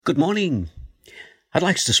Good morning. I'd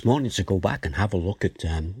like this morning to go back and have a look at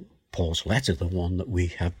Paul's letter, the one that we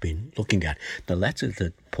have been looking at, the letter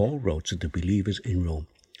that Paul wrote to the believers in Rome.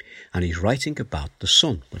 And he's writing about the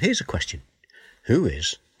Son. But here's a question. Who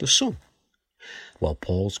is the Son? Well,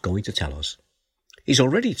 Paul's going to tell us. He's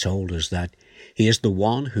already told us that he is the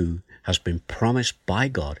one who has been promised by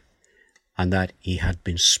God and that he had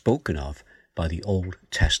been spoken of by the Old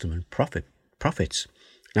Testament prophets.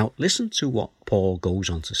 Now, listen to what Paul goes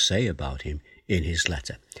on to say about him in his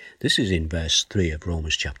letter. This is in verse 3 of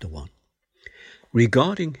Romans chapter 1.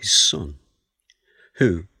 Regarding his Son,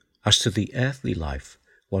 who, as to the earthly life,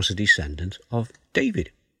 was a descendant of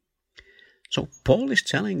David. So Paul is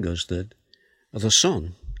telling us that the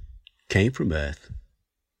Son came from earth,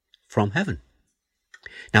 from heaven.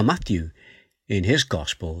 Now, Matthew, in his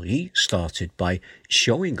gospel, he started by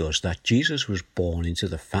showing us that Jesus was born into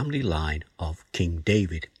the family line of King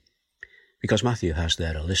David, because Matthew has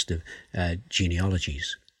there a list of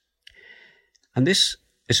genealogies. And this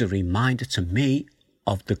is a reminder to me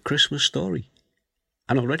of the Christmas story.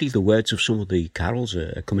 And already the words of some of the carols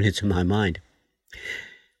are coming into my mind.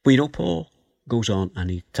 But Paul goes on and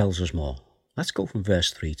he tells us more. Let's go from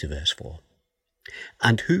verse 3 to verse 4.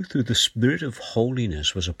 And who through the Spirit of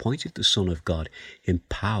holiness was appointed the Son of God in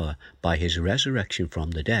power by his resurrection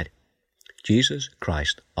from the dead, Jesus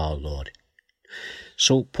Christ our Lord.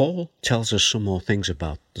 So Paul tells us some more things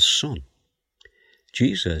about the Son.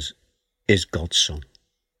 Jesus is God's Son.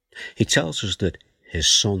 He tells us that his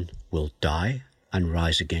Son will die and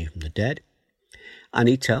rise again from the dead. And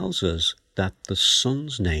he tells us that the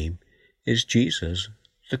Son's name is Jesus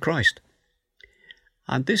the Christ.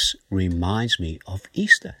 And this reminds me of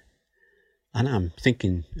Easter. And I'm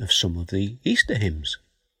thinking of some of the Easter hymns.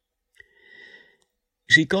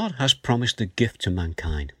 You see, God has promised a gift to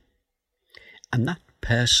mankind. And that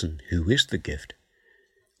person who is the gift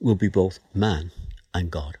will be both man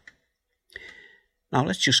and God. Now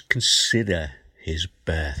let's just consider his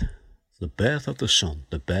birth. The birth of the Son,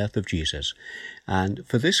 the birth of Jesus. And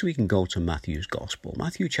for this we can go to Matthew's Gospel.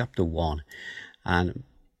 Matthew chapter 1 and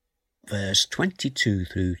verse 22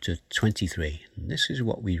 through to 23. And this is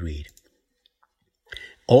what we read.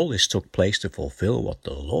 All this took place to fulfill what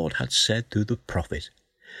the Lord had said through the prophet.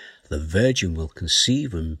 The virgin will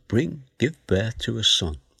conceive and give birth to a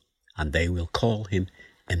son, and they will call him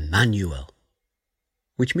Emmanuel,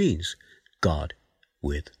 which means God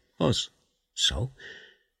with us. So,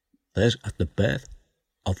 there's at the birth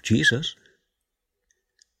of Jesus,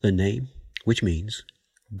 the name which means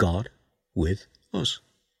God with us.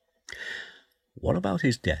 What about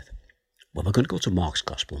his death? Well, we're going to go to Mark's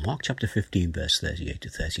Gospel, Mark chapter 15, verse 38 to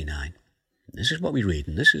 39. This is what we read,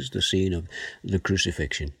 and this is the scene of the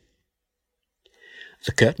crucifixion.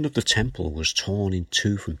 The curtain of the temple was torn in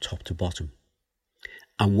two from top to bottom.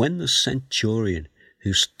 And when the centurion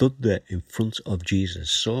who stood there in front of Jesus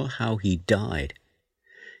saw how he died,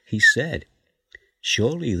 he said,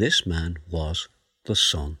 "Surely this man was the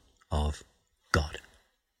Son of God."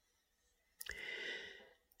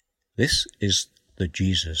 This is the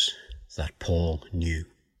Jesus that Paul knew,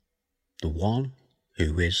 the one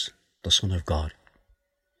who is the Son of God,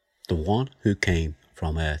 the one who came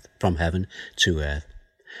from heaven to earth,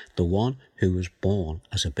 the one who was born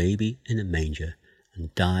as a baby in a manger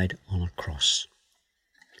and died on a cross.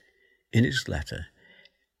 In his letter,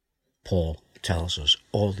 Paul tells us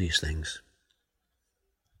all these things.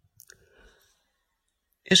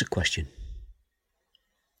 Here's a question.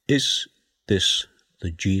 Is this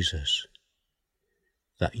the Jesus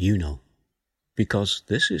that you know? Because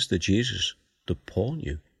this is the Jesus that Paul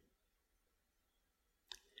knew.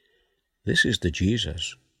 This is the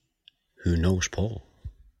Jesus who knows Paul.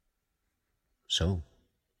 So,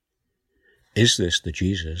 is this the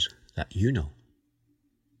Jesus that you know?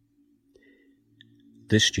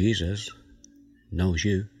 This Jesus knows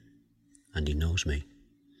you, and he knows me.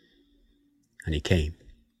 And he came,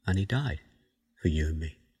 and he died for you and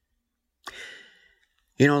me.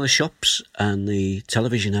 The shops and the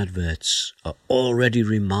television adverts are already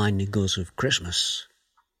reminding us of Christmas.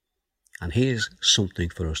 And here's something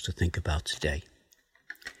for us to think about today.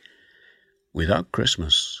 Without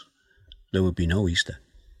Christmas, there would be no Easter.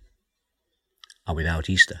 And without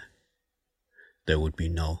Easter, there would be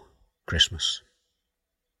no Christmas.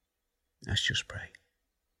 Let's just pray.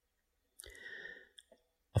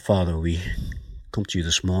 Our Father, we come to you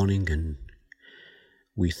this morning and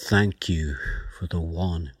we thank you for the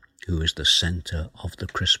one who is the centre of the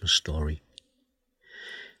Christmas story.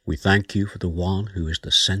 We thank you for the one who is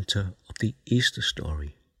the centre of the Easter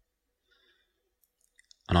story.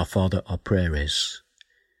 And our Father, our prayer is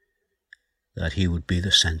that he would be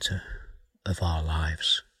the centre of our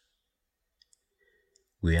lives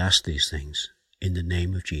We ask these things in the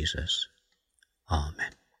name of Jesus.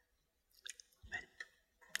 Amen. Amen.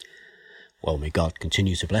 Well, may God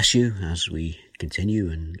continue to bless you as we continue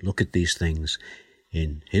and look at these things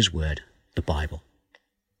in His Word, the Bible.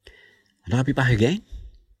 And I'll be back again.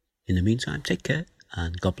 In the meantime, take care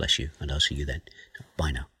and God bless you, and I'll see you then.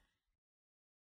 Bye now.